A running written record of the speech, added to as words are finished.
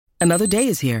Another day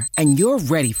is here, and you're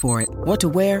ready for it. What to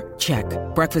wear? Check.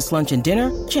 Breakfast, lunch, and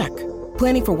dinner? Check.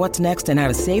 Planning for what's next and how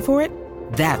to save for it?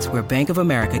 That's where Bank of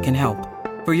America can help.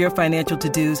 For your financial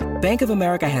to-dos, Bank of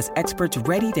America has experts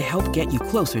ready to help get you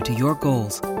closer to your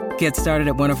goals. Get started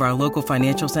at one of our local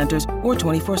financial centers or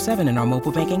 24/7 in our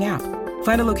mobile banking app.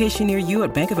 Find a location near you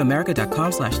at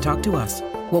bankofamerica.com/talktous.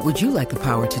 What would you like the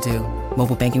power to do?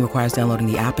 Mobile banking requires downloading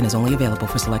the app and is only available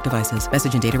for select devices.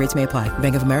 Message and data rates may apply.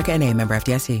 Bank of America N.A., member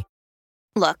FDIC.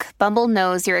 Look, Bumble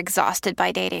knows you're exhausted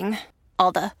by dating.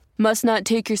 All the must not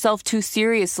take yourself too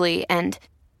seriously and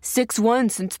 6'1"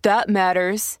 since that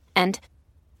matters. And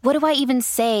what do I even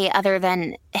say other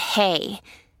than, hey?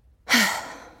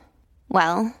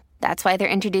 Well, that's why they're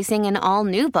introducing an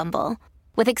all-new Bumble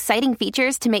with exciting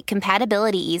features to make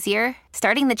compatibility easier,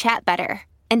 starting the chat better,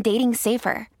 and dating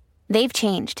safer. They've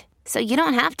changed, so you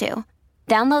don't have to.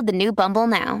 Download the new Bumble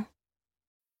now.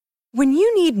 When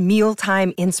you need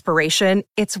mealtime inspiration,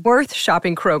 it's worth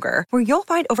shopping Kroger, where you'll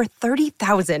find over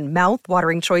 30,000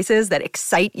 mouth-watering choices that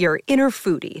excite your inner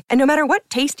foodie. And no matter what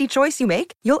tasty choice you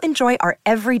make, you'll enjoy our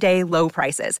everyday low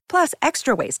prices, plus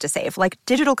extra ways to save, like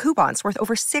digital coupons worth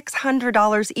over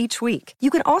 $600 each week. You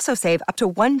can also save up to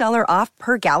 $1 off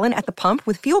per gallon at the pump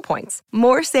with fuel points.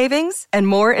 More savings and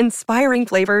more inspiring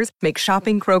flavors make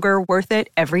shopping Kroger worth it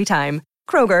every time.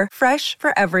 Kroger, fresh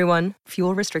for everyone.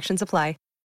 Fuel restrictions apply.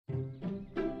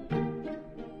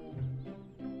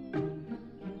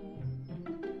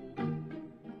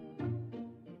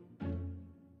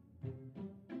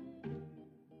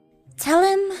 Tell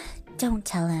him, don't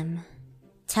tell him.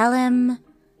 Tell him,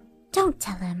 don't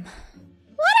tell him.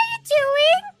 What are you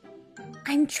doing?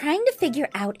 I'm trying to figure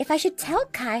out if I should tell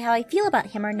Kai how I feel about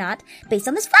him or not based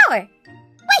on this flower.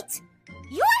 Wait!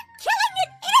 You're killing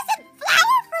an innocent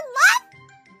flower for love?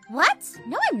 What?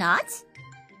 No, I'm not.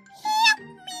 Help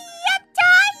me, I'm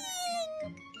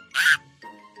dying! Ah!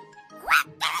 Quick,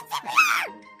 give it CPR!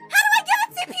 How do I give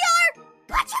it CPR?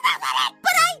 Put your mouth on it!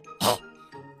 But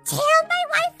tell my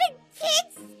wife and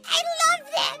kids I love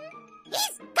them!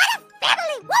 He's got a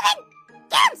family, woman!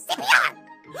 Give him CPR!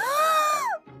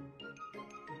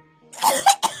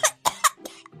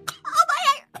 Oh my,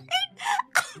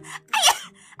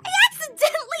 I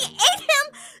accidentally ate him!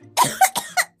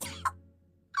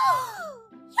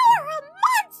 You're a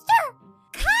monster!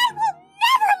 Kai will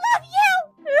never love you!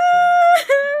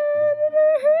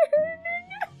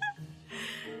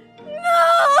 No!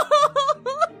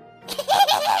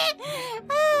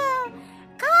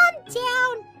 Calm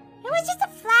down. It was just a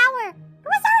flower. It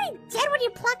was already dead when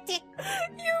you plucked it.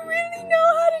 You really know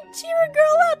how to cheer a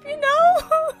girl up, you know?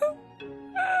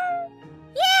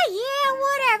 Yeah,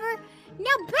 whatever.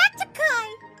 Now back to Kai.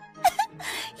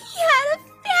 He had a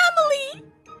family.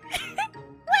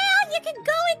 Well, you can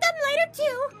go with them later,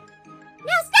 too.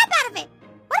 Now snap out of it.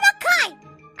 What about Kai?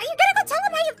 Are you gonna go tell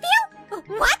him how you feel?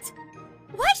 What?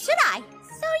 Why should I?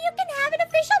 So you can have an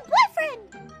official boyfriend.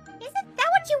 Isn't that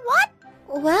what you want?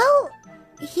 Well,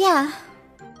 yeah.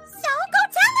 So go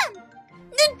tell him.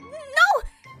 No.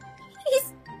 He's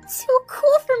too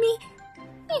cool for me.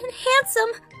 And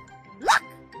handsome. Look,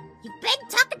 you've been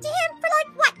talking to him for like,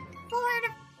 what, 4 to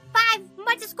 5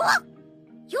 months of school?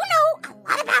 You know a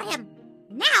lot about him.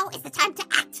 Now is the time to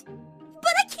act.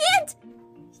 But I can't.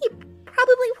 He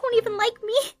probably won't even like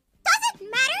me. Doesn't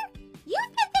matter.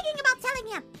 You've been thinking about telling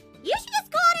him. You should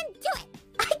just go on and do it.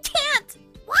 I can't.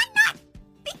 Why not?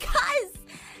 Because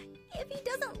if he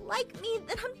doesn't like me,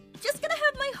 then I'm just gonna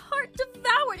have my heart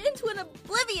devoured into an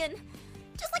oblivion.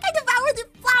 Just like I devoured the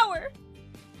flower.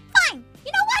 Fine.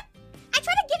 You know what? I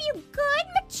try to give you good,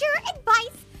 mature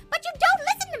advice, but you don't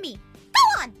listen to me. Go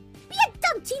on. Be a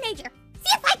dumb teenager.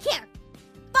 See if I care.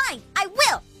 Fine. I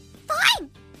will. Fine.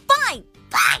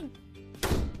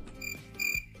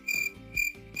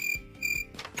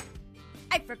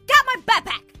 I forgot my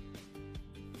backpack.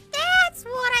 That's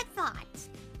what I thought.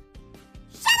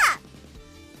 Shut up.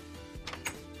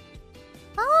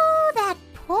 Oh, that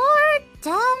poor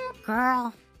dumb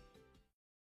girl.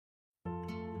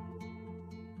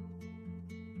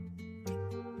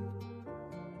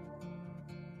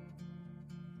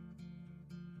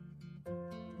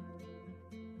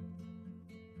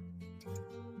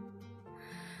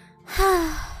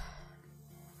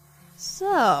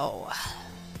 So,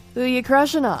 who you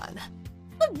crushing on?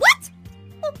 What?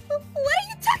 What are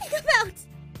you talking about?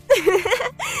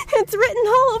 It's written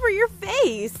all over your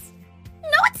face.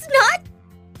 No, it's not.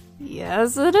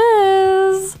 Yes, it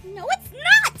is. No, it's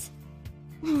not.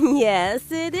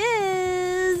 Yes, it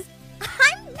is.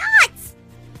 I'm not.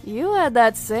 You had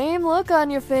that same look on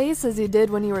your face as you did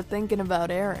when you were thinking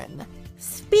about Aaron.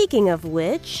 Speaking of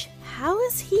which, how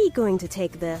is he going to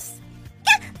take this?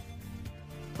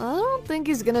 I don't think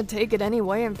he's gonna take it any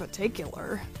way in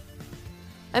particular.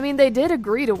 I mean, they did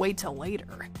agree to wait till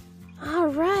later.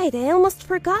 Alright, I almost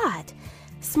forgot.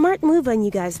 Smart move on you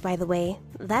guys, by the way.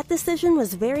 That decision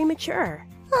was very mature.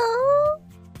 Oh.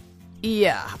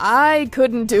 Yeah, I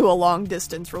couldn't do a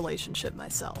long-distance relationship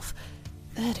myself.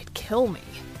 That'd kill me.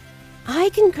 I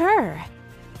concur.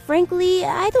 Frankly,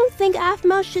 I don't think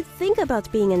Aphmau should think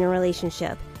about being in a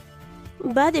relationship.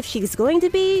 But if she's going to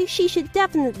be, she should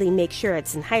definitely make sure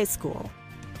it's in high school.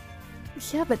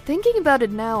 Yeah, but thinking about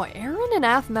it now, Aaron and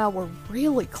Aphmau were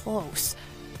really close.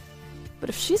 But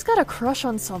if she's got a crush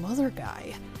on some other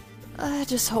guy, I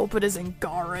just hope it isn't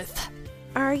Gareth.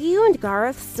 Are you and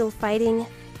Gareth still fighting?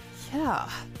 Yeah.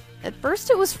 At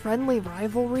first it was friendly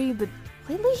rivalry, but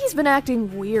lately he's been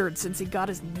acting weird since he got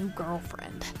his new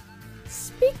girlfriend.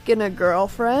 Speaking of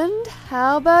girlfriend,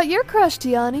 how about your crush,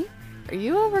 Tiani? Are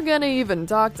you ever gonna even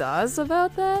talk to us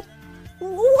about that?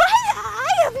 What? I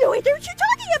have no idea what you're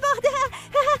talking about.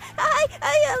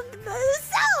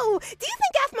 So, do you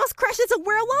think Aphmau's crush is a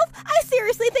werewolf? I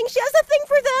seriously think she has a thing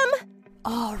for them.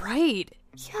 All right.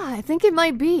 Yeah, I think it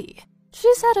might be.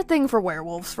 She's had a thing for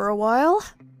werewolves for a while.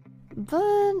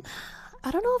 But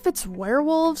I don't know if it's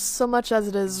werewolves so much as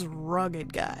it is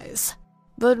rugged guys.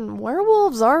 But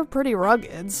werewolves are pretty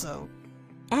rugged, so...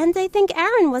 And I think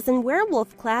Aaron was in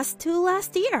werewolf class too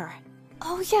last year.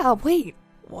 Oh yeah, wait.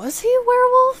 Was he a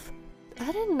werewolf?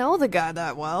 I didn't know the guy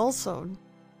that well, so...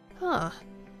 Huh.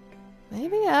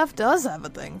 Maybe Aph does have a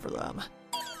thing for them.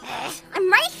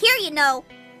 I'm right here, you know.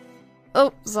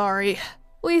 Oh, sorry.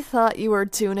 We thought you were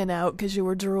tuning out because you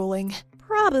were drooling.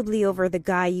 Probably over the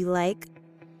guy you like.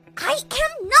 I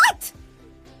am not!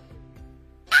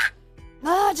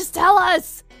 Just tell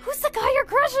us! Who's the guy you're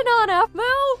crushing on,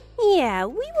 Aphmau? Yeah,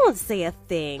 we won't say a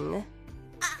thing.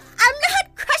 I'm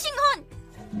not crushing on...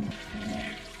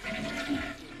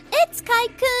 It's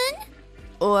Kai-kun.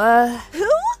 Who?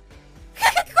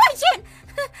 Question!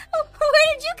 Where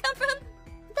did you come from?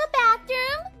 The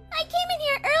bathroom. I came in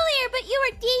here earlier, but you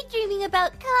were daydreaming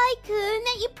about Kai-kun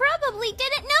that you probably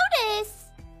didn't notice.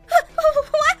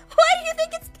 Why do you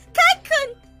think it's Kai-kun?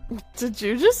 Did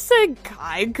you just say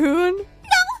Kai-kun?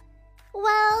 No!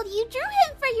 Well, you drew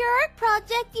him for your art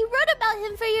project, you wrote about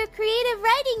him for your creative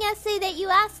writing essay that you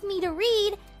asked me to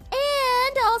read,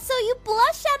 and also you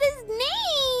blushed at his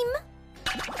name!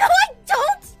 No, I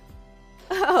don't!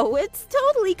 Oh, it's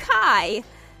totally Kai.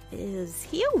 Is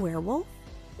he a werewolf?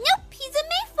 Nope, he's a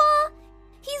mayfall.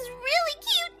 He's really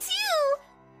cute, too.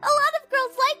 A lot of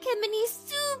girls like him, and he's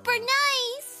super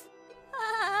nice.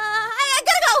 I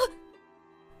gotta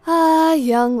go!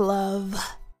 Young love.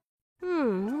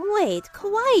 Wait,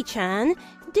 Kawaii-chan,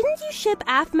 didn't you ship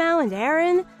Aphmau and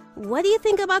Aaron? What do you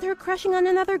think about her crushing on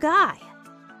another guy?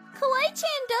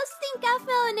 Kawaii-chan does think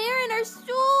Aphmau and Aaron are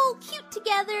so cute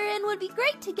together and would be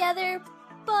great together.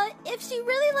 But if she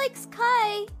really likes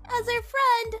Kai as her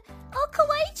friend, all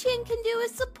Kawaii-chan can do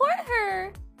is support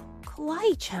her.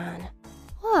 Kawaii-chan.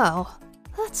 Wow,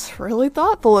 that's really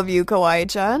thoughtful of you,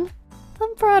 Kawaii-chan.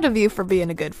 I'm proud of you for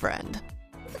being a good friend.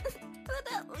 But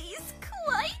at least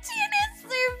Kawaii-chan is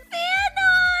their fan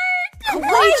art!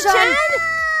 Kawaii-chan!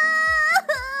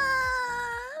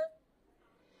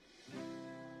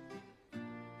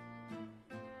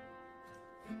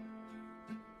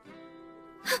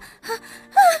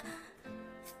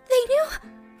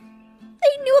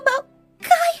 They knew about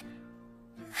Kai.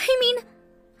 I mean,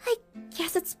 I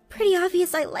guess it's pretty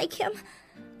obvious I like him.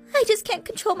 I just can't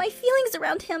control my feelings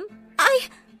around him. I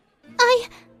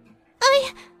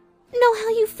know how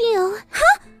you feel.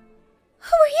 Huh?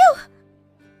 Who are you?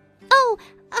 Oh,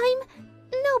 I'm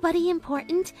nobody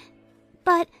important.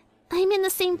 But I'm in the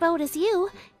same boat as you.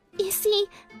 You see,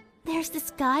 there's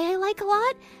this guy I like a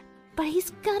lot, but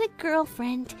he's got a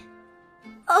girlfriend.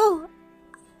 Oh,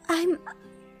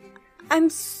 I'm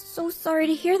so sorry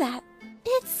to hear that.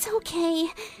 It's okay.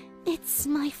 It's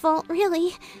my fault,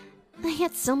 really. I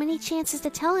had so many chances to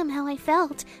tell him how I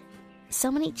felt. So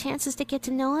many chances to get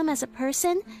to know him as a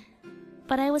person.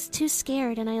 But I was too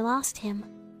scared and I lost him.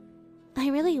 I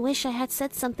really wish I had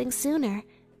said something sooner.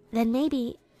 Then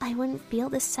maybe I wouldn't feel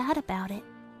this sad about it.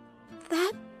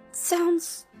 That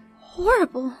sounds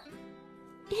horrible.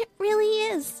 It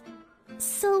really is.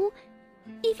 So,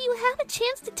 if you have a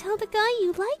chance to tell the guy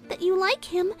you like that you like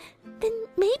him, then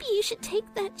maybe you should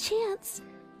take that chance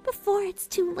before it's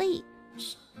too late.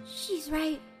 She's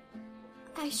right.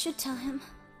 I should tell him.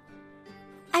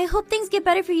 I hope things get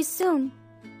better for you soon.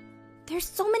 There's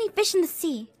so many fish in the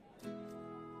sea.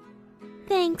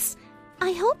 Thanks.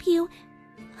 I hope you...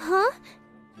 Huh?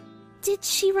 Did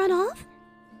she run off?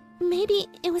 Maybe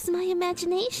it was my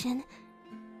imagination.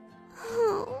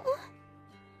 Oh...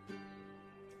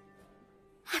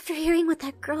 After hearing what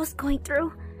that girl's going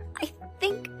through, I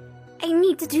think I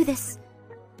need to do this.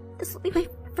 This will be my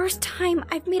first time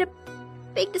I've made a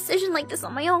big decision like this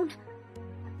on my own.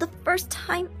 The first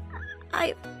time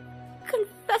I've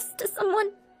confessed to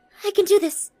someone. I can do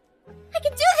this. I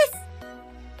can do this!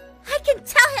 I can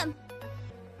tell him!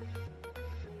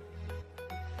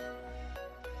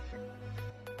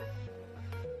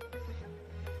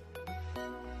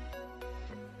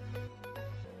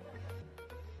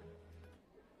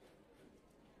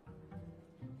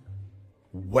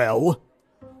 Well,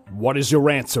 what is your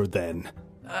answer then?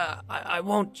 I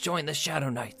won't join the Shadow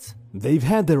Knights. They've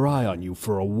had their eye on you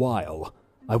for a while.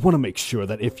 I want to make sure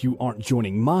that if you aren't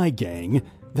joining my gang,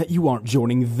 that you aren't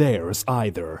joining theirs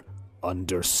either.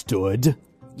 Understood?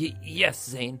 Yes,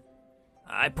 Zane.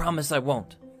 I promise I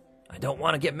won't. I don't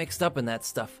want to get mixed up in that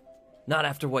stuff. Not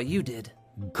after what you did.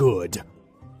 Good.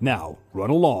 Now,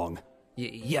 run along.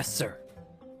 Yes, sir.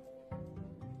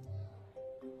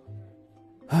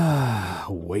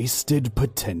 Wasted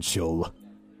potential.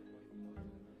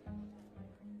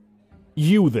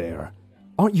 You there.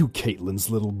 Aren't you Caitlin's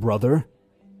little brother?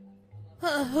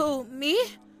 Who, me?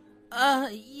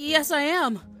 Yes I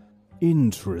am.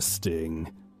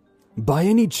 Interesting. By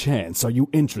any chance, are you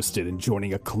interested in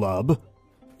joining a club?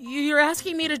 You're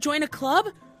asking me to join a club?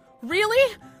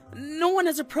 Really? No one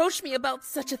has approached me about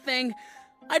such a thing.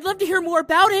 I'd love to hear more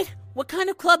about it. What kind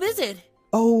of club is it?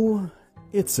 Oh,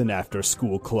 it's an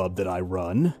after-school club that I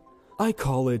run. I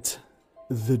call it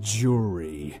the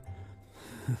Jury.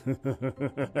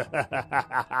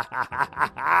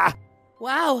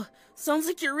 Wow, sounds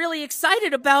like you're really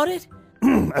excited about it.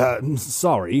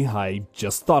 Sorry, I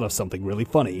just thought of something really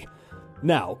funny.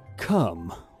 Now,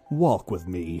 come, walk with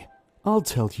me. I'll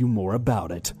tell you more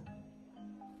about it.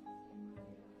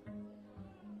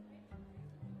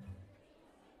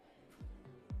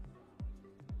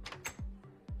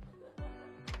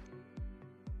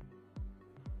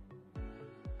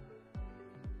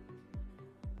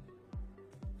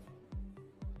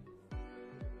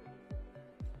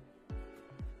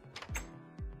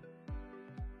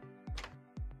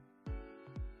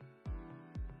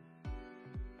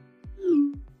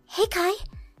 Hey, Kai.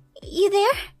 You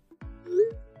there?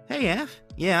 Hey, F.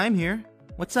 Yeah, I'm here.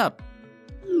 What's up?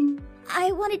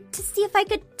 I wanted to see if I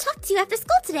could talk to you after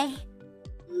school today.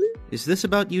 Is this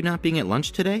about you not being at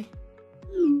lunch today?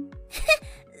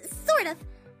 Sort of.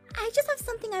 I just have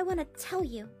something I want to tell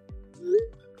you.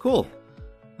 Cool.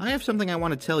 I have something I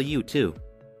want to tell you, too.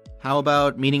 How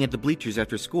about meeting at the bleachers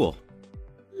after school?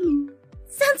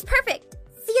 Sounds perfect.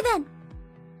 See you then.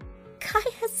 Kai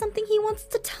has something he wants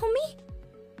to tell me?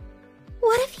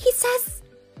 What if he says...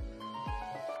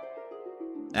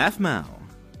 Aphmau,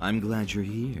 I'm glad you're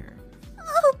here.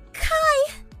 Oh,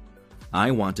 Kai! I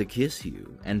want to kiss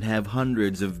you and have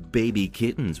hundreds of baby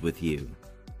kittens with you.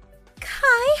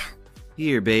 Kai?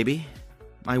 Here, baby.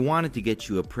 I wanted to get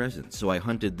you a present, so I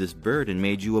hunted this bird and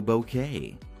made you a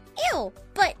bouquet. Ew,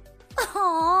 but...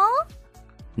 Aww.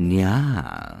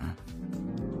 Nya.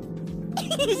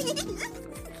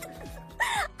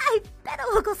 I bet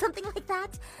I'll go something like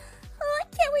that. Oh,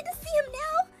 I can't wait to see him now.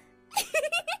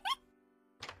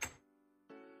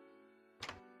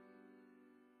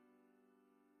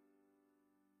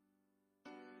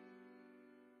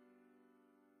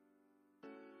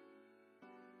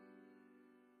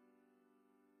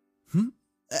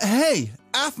 Hey,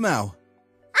 Aphmau!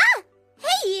 Ah!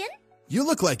 Hey, Ian! You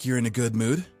look like you're in a good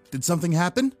mood. Did something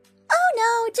happen? Oh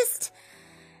no, just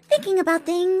thinking about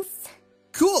things.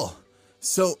 Cool!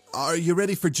 So, are you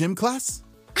ready for gym class?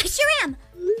 I sure am!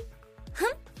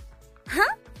 Huh?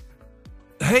 Huh?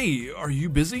 Hey, are you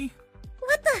busy?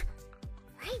 What the?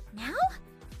 Right now?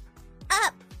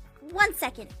 1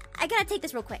 second. I gotta take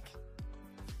this real quick.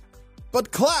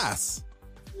 But class!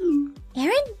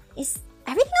 Aaron, is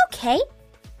everything okay?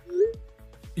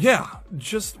 Yeah,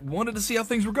 just wanted to see how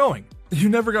things were going. You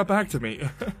never got back to me.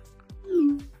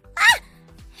 Aaron,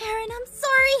 I'm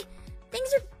sorry. Things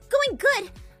are going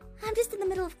good. I'm just in the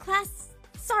middle of class.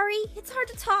 Sorry, it's hard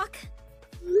to talk.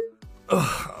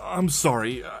 Ugh, I'm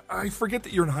sorry. I forget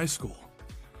that you're in high school.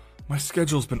 My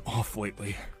schedule's been off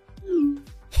lately.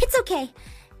 It's okay.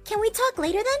 Can we talk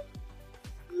later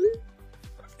then?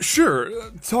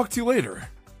 Sure, talk to you later.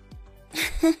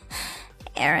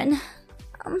 Aaron,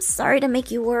 I'm sorry to make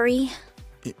you worry.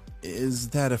 Is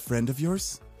that a friend of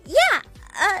yours? Yeah.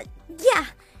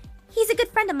 He's a good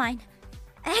friend of mine.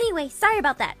 Anyway, sorry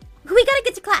about that. We gotta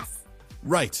get to class.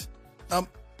 Right.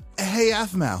 Hey,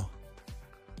 Aphmau.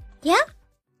 Yeah?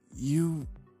 You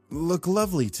look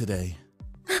lovely today.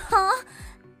 Aw,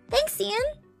 thanks, Ian.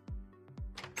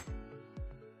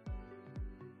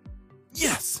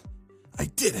 Yes! I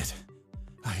did it.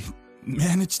 I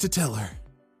managed to tell her.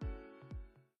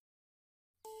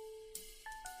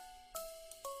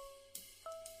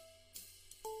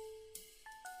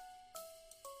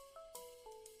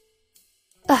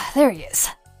 There he is.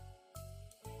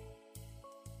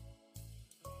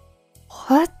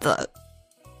 What the?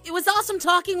 It was awesome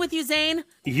talking with you, Zane.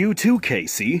 You too,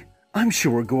 Casey. I'm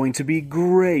sure we're going to be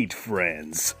great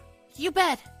friends. You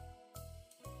bet.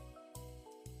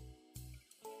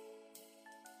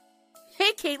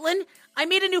 Hey, Caitlin. I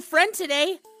made a new friend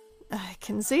today. I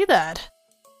can see that.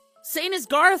 Zane is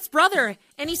Garth's brother,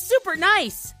 and he's super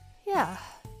nice. Yeah,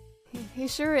 he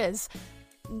sure is.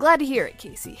 Glad to hear it,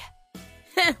 Casey.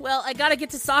 Well, I gotta get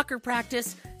to soccer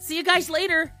practice. See you guys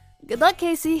later. Good luck,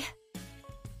 Casey.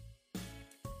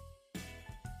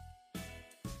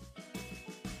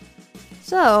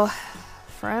 So,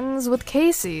 friends with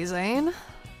Casey, Zane.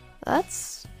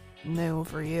 That's new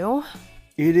for you.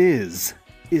 It is,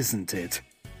 isn't it?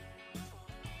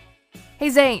 Hey,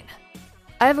 Zane.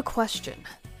 I have a question.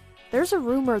 There's a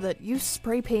rumor that you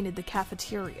spray painted the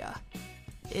cafeteria.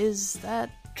 Is that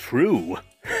true?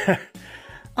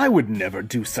 I would never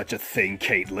do such a thing,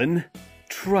 Caitlin.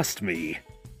 Trust me.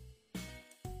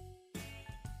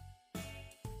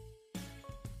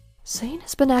 Zane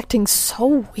has been acting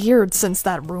so weird since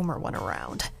that rumor went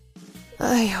around.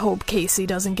 I hope Casey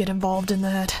doesn't get involved in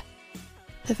that.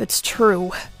 If it's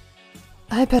true,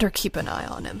 I better keep an eye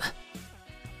on him.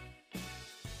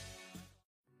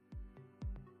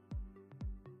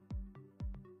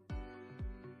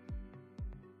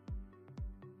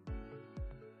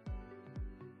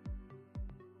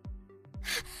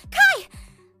 Kai!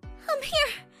 I'm here!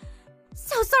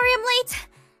 So sorry I'm late!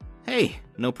 Hey,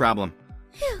 no problem.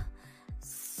 Phew.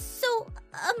 So,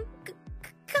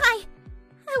 Kai,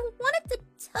 I wanted to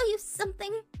tell you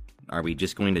something. Are we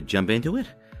just going to jump into it?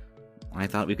 I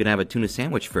thought we could have a tuna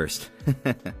sandwich first.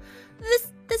 This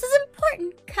is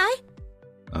important, Kai.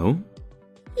 Oh?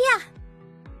 Yeah.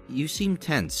 You seem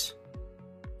tense.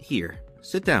 Here,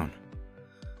 sit down.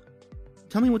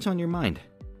 Tell me what's on your mind.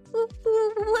 Well,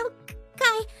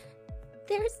 Kai,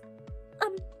 there's,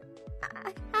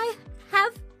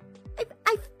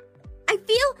 I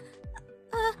feel,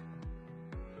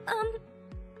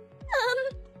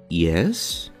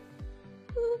 Yes?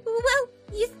 Well,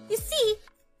 you see,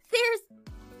 there's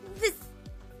this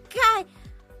guy.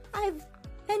 I've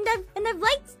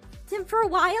liked him for a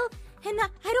while, and I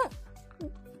don't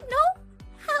know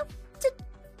how to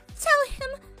tell him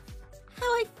how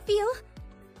I feel,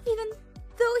 even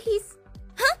though he's...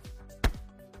 Huh?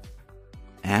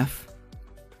 Af,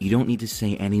 you don't need to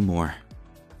say any more.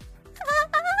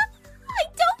 I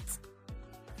don't?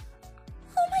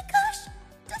 Oh my gosh,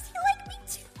 does he like me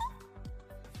too?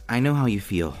 I know how you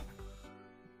feel.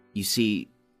 You see,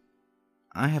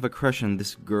 I have a crush on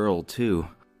this girl, too.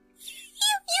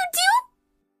 You do?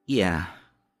 Yeah,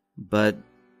 but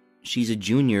she's a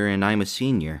junior and I'm a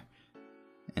senior.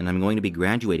 And I'm going to be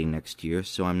graduating next year,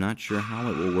 so I'm not sure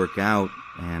how it will work out,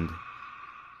 and...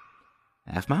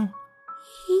 Afmao?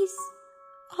 He's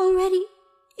already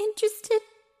interested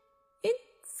in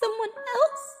someone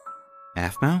else?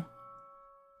 Afmao?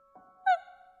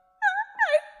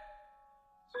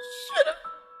 I should have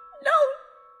known.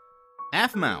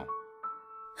 Afmao!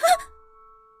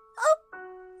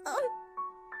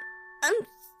 I'm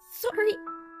sorry.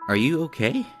 Are you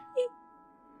okay?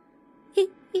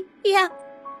 Yeah,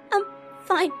 I'm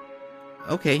fine.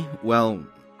 Okay, well,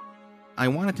 I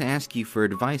wanted to ask you for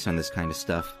advice on this kind of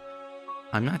stuff.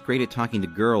 I'm not great at talking to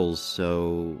girls,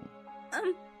 so... Kai?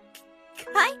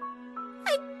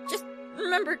 I just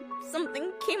remembered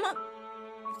something came up,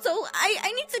 so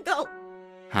I need to go.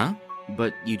 Huh?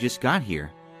 But you just got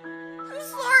here. I'm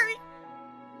sorry.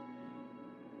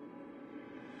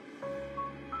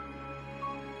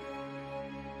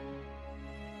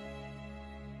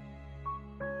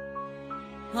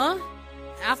 Huh?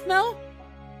 Afmao?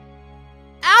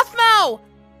 Afmao!